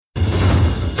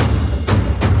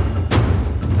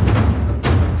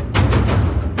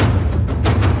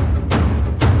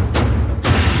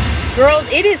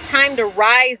It is time to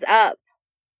rise up.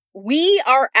 We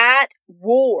are at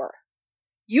war.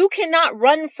 You cannot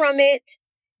run from it.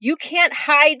 You can't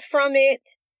hide from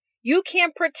it. You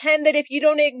can't pretend that if you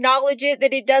don't acknowledge it,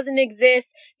 that it doesn't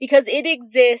exist, because it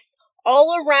exists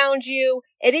all around you.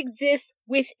 It exists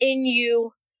within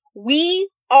you. We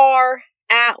are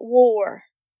at war.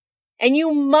 And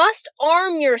you must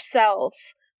arm yourself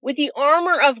with the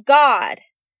armor of God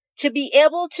to be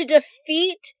able to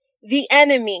defeat the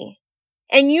enemy.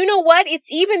 And you know what? It's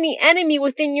even the enemy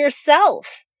within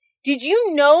yourself. Did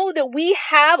you know that we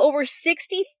have over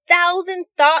 60,000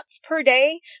 thoughts per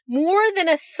day? More than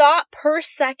a thought per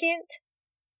second?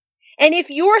 And if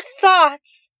your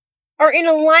thoughts are in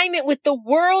alignment with the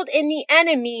world and the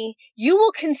enemy, you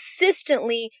will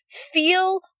consistently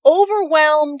feel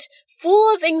overwhelmed,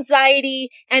 full of anxiety,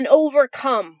 and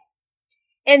overcome.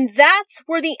 And that's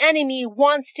where the enemy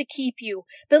wants to keep you.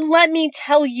 But let me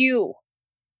tell you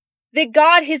that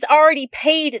God has already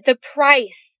paid the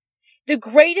price. The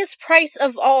greatest price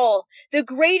of all, the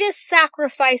greatest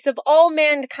sacrifice of all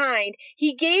mankind.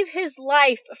 He gave his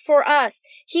life for us.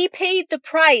 He paid the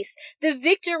price. The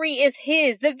victory is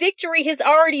his. The victory has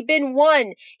already been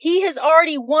won. He has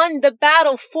already won the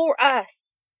battle for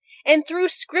us. And through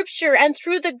scripture and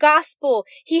through the gospel,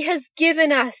 he has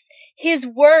given us his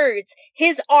words,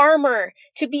 his armor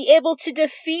to be able to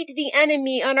defeat the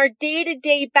enemy on our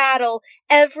day-to-day battle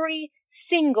every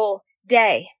single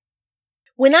day.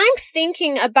 When I'm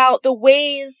thinking about the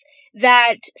ways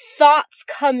that thoughts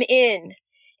come in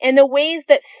and the ways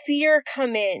that fear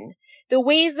come in, the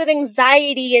ways that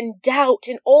anxiety and doubt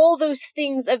and all those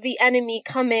things of the enemy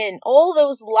come in, all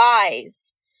those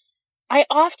lies, I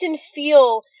often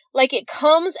feel like it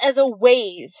comes as a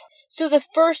wave. So the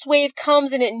first wave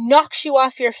comes and it knocks you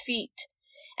off your feet.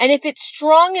 And if it's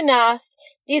strong enough,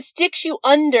 it sticks you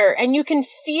under and you can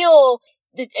feel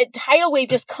the tidal wave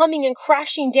just coming and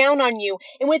crashing down on you.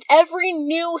 And with every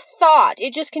new thought,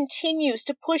 it just continues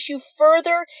to push you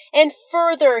further and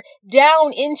further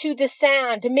down into the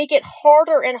sand to make it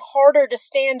harder and harder to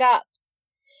stand up.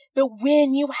 But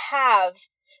when you have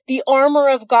the armor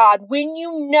of God, when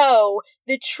you know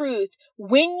the truth,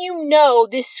 when you know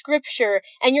this scripture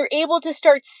and you're able to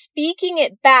start speaking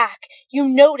it back, you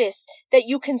notice that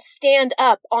you can stand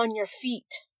up on your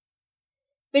feet.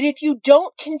 But if you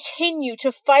don't continue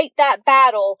to fight that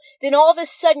battle, then all of a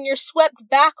sudden you're swept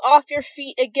back off your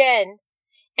feet again,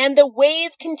 and the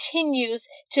wave continues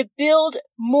to build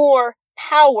more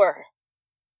power.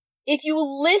 If you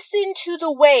listen to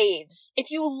the waves,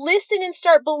 if you listen and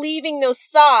start believing those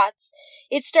thoughts,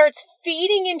 it starts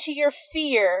feeding into your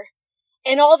fear,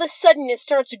 and all of a sudden it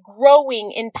starts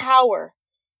growing in power.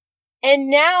 And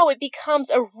now it becomes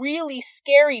a really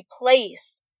scary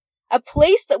place. A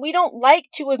place that we don't like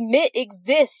to admit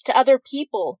exists to other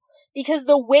people, because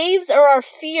the waves are our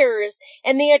fears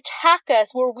and they attack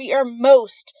us where we are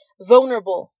most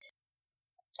vulnerable.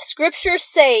 Scriptures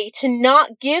say to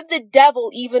not give the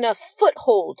devil even a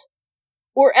foothold,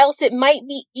 or else it might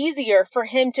be easier for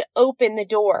him to open the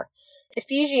door.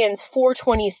 Ephesians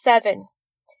 4:27.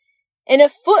 And a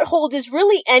foothold is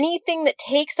really anything that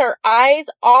takes our eyes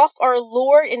off our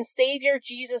Lord and Savior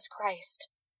Jesus Christ.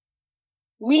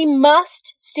 We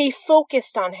must stay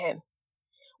focused on him.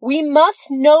 We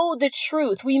must know the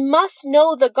truth. We must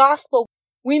know the gospel.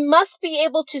 We must be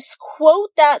able to quote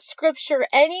that scripture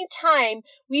anytime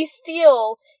we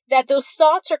feel that those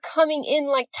thoughts are coming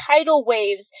in like tidal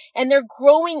waves and they're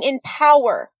growing in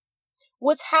power.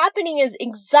 What's happening is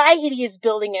anxiety is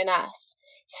building in us.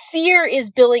 Fear is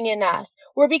building in us.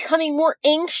 We're becoming more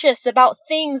anxious about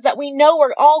things that we know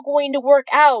are all going to work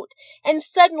out. And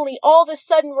suddenly, all of a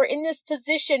sudden, we're in this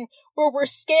position where we're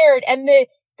scared and the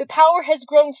power has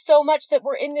grown so much that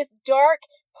we're in this dark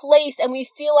place and we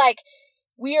feel like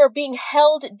we are being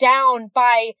held down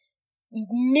by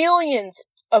millions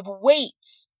of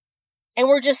weights. And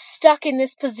we're just stuck in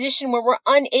this position where we're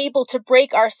unable to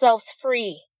break ourselves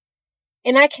free.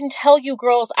 And I can tell you,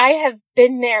 girls, I have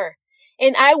been there.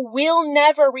 And I will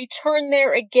never return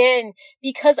there again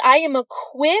because I am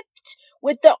equipped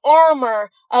with the armor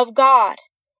of God.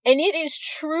 And it is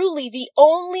truly the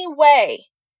only way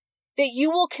that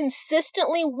you will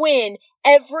consistently win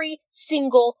every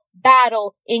single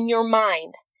battle in your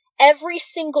mind, every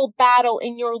single battle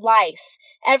in your life,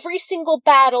 every single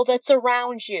battle that's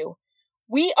around you.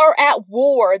 We are at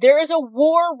war. There is a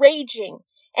war raging.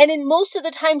 And in most of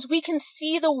the times we can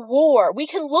see the war. We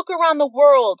can look around the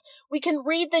world. We can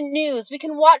read the news. We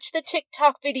can watch the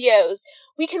TikTok videos.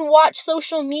 We can watch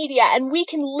social media and we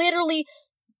can literally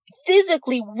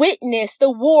physically witness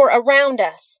the war around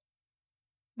us.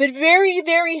 But very,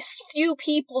 very few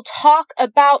people talk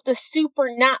about the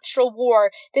supernatural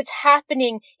war that's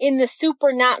happening in the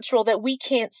supernatural that we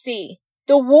can't see.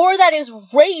 The war that is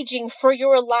raging for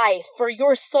your life, for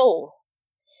your soul.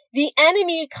 The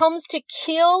enemy comes to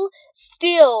kill,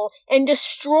 steal, and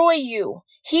destroy you.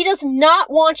 He does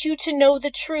not want you to know the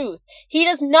truth. He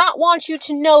does not want you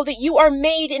to know that you are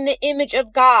made in the image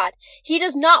of God. He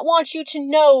does not want you to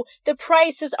know the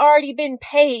price has already been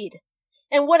paid.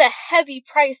 And what a heavy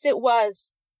price it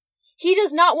was. He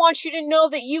does not want you to know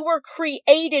that you were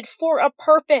created for a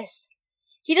purpose.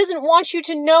 He doesn't want you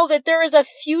to know that there is a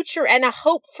future and a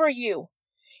hope for you.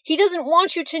 He doesn't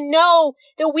want you to know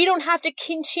that we don't have to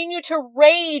continue to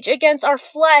rage against our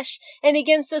flesh and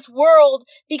against this world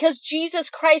because Jesus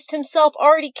Christ himself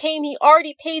already came. He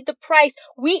already paid the price.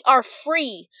 We are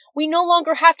free. We no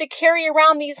longer have to carry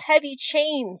around these heavy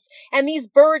chains and these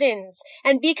burdens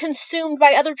and be consumed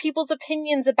by other people's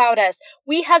opinions about us.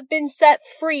 We have been set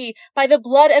free by the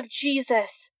blood of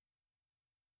Jesus.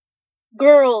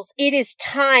 Girls, it is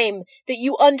time that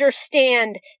you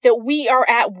understand that we are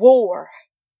at war.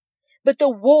 But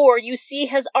the war, you see,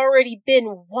 has already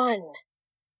been won.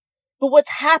 But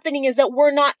what's happening is that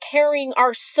we're not carrying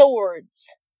our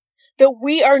swords. That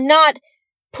we are not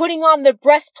putting on the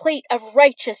breastplate of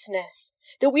righteousness.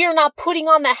 That we are not putting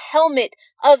on the helmet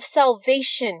of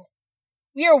salvation.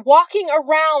 We are walking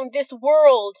around this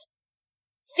world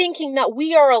thinking that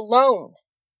we are alone.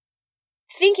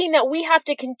 Thinking that we have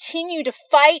to continue to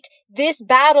fight this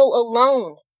battle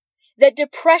alone. That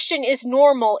depression is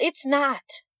normal. It's not.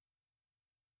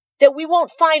 That we won't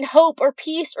find hope or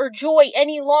peace or joy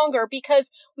any longer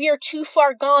because we are too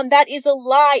far gone. That is a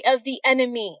lie of the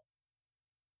enemy.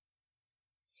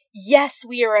 Yes,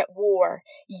 we are at war.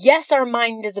 Yes, our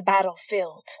mind is a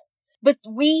battlefield. But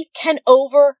we can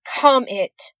overcome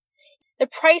it. The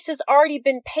price has already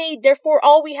been paid. Therefore,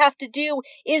 all we have to do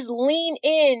is lean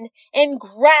in and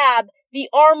grab the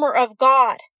armor of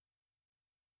God.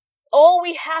 All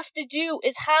we have to do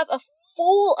is have a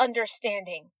full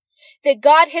understanding that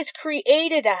God has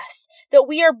created us, that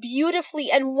we are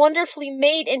beautifully and wonderfully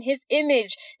made in his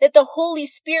image, that the Holy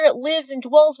Spirit lives and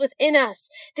dwells within us,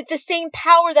 that the same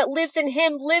power that lives in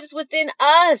him lives within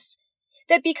us,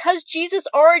 that because Jesus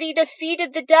already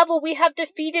defeated the devil, we have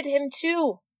defeated him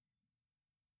too.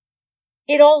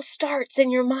 It all starts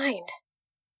in your mind.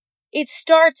 It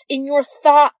starts in your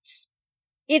thoughts.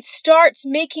 It starts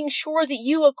making sure that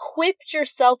you equip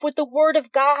yourself with the Word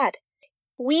of God.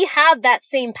 We have that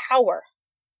same power.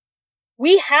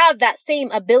 We have that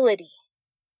same ability.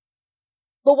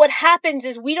 But what happens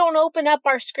is we don't open up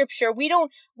our scripture. We don't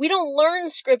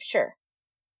learn scripture.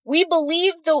 We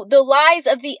believe the lies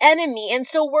of the enemy. And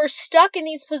so we're stuck in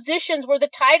these positions where the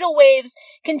tidal waves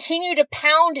continue to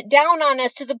pound down on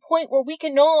us to the point where we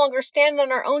can no longer stand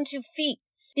on our own 2 feet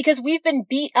because we've been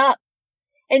beat up.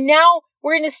 And now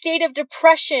we're in a state of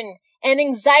depression and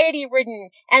anxiety ridden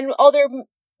and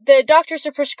the doctors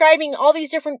are prescribing all these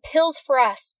different pills for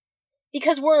us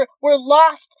because we're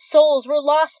lost souls. We're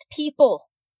lost people.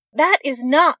 That is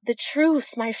not the truth,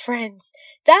 my friends.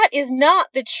 That is not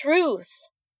the truth.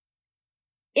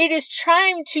 It is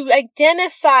trying to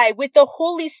identify with the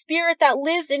Holy Spirit that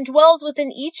lives and dwells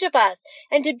within each of us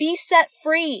and to be set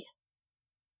free.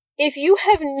 If you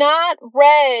have not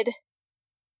read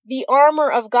the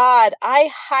armor of God, I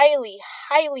highly,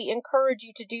 highly encourage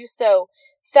you to do so,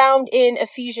 found in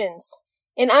Ephesians.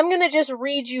 And I'm going to just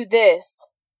read you this.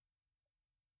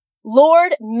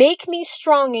 Lord, make me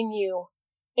strong in you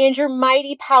and your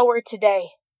mighty power today.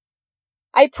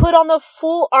 I put on the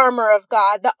full armor of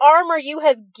God, the armor you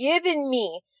have given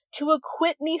me to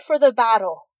equip me for the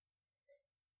battle.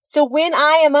 So when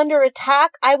I am under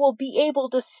attack, I will be able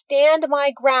to stand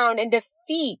my ground and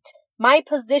defeat my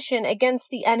position against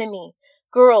the enemy.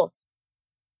 Girls,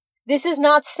 this is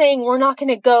not saying we're not going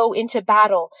to go into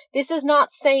battle. This is not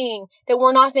saying that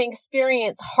we're not going to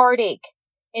experience heartache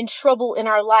and trouble in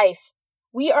our life.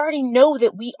 We already know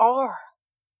that we are.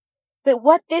 But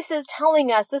what this is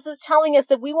telling us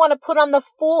that we want to put on the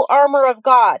full armor of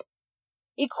God.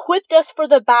 Equipped us for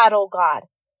the battle, God.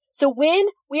 So when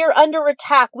we are under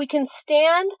attack, we can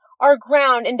stand our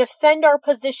ground and defend our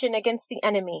position against the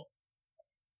enemy.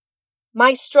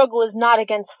 My struggle is not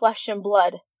against flesh and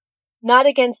blood, not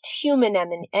against human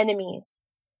enemies,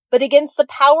 but against the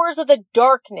powers of the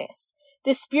darkness,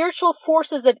 the spiritual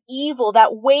forces of evil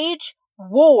that wage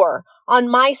war on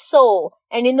my soul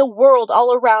and in the world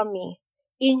all around me.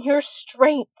 In your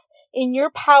strength, in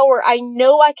your power, I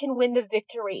know I can win the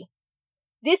victory.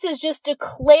 This is just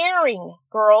declaring,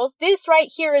 girls. This right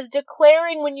here is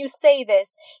declaring when you say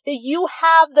this, that you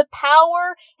have the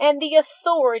power and the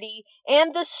authority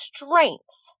and the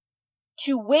strength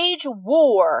to wage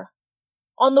war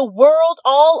on the world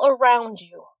all around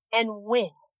you and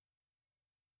win.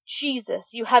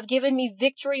 Jesus, you have given me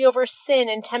victory over sin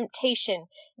and temptation,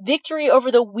 victory over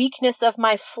the weakness of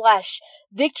my flesh,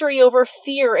 victory over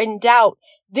fear and doubt,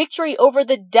 victory over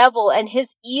the devil and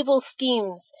his evil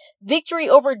schemes, victory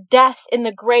over death in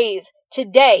the grave.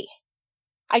 Today,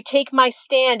 I take my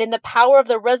stand in the power of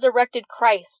the resurrected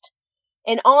Christ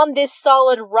and on this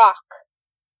solid rock,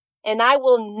 and I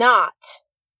will not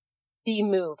be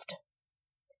moved.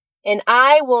 And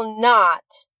I will not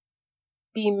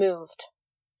be moved.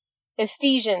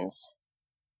 Ephesians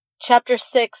chapter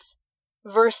 6,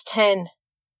 verse 10.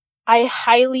 I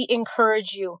highly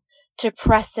encourage you to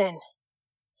press in.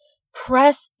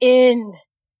 Press in.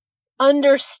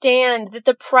 Understand that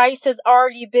the price has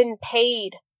already been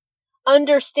paid.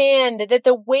 Understand that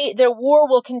the war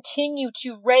will continue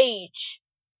to rage.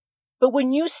 But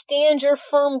when you stand your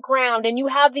firm ground and you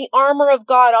have the armor of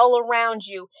God all around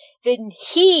you, then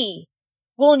He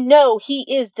will know He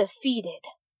is defeated.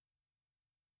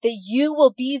 That you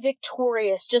will be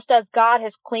victorious just as God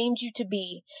has claimed you to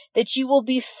be. That you will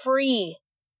be free.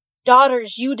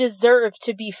 Daughters, you deserve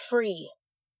to be free.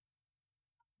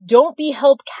 Don't be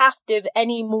held captive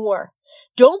anymore.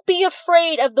 Don't be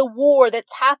afraid of the war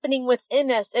that's happening within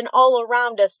us and all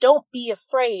around us. Don't be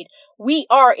afraid. We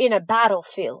are in a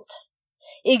battlefield.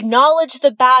 Acknowledge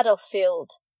the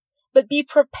battlefield, but be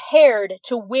prepared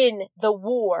to win the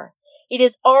war. It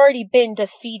has already been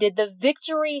defeated. The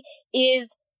victory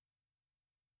is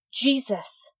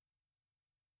Jesus.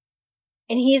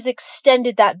 And He has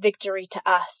extended that victory to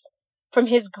us from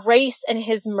His grace and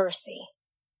His mercy.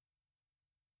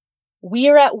 We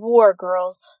are at war,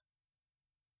 girls.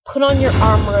 Put on your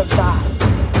armor of God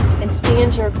and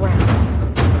stand your ground.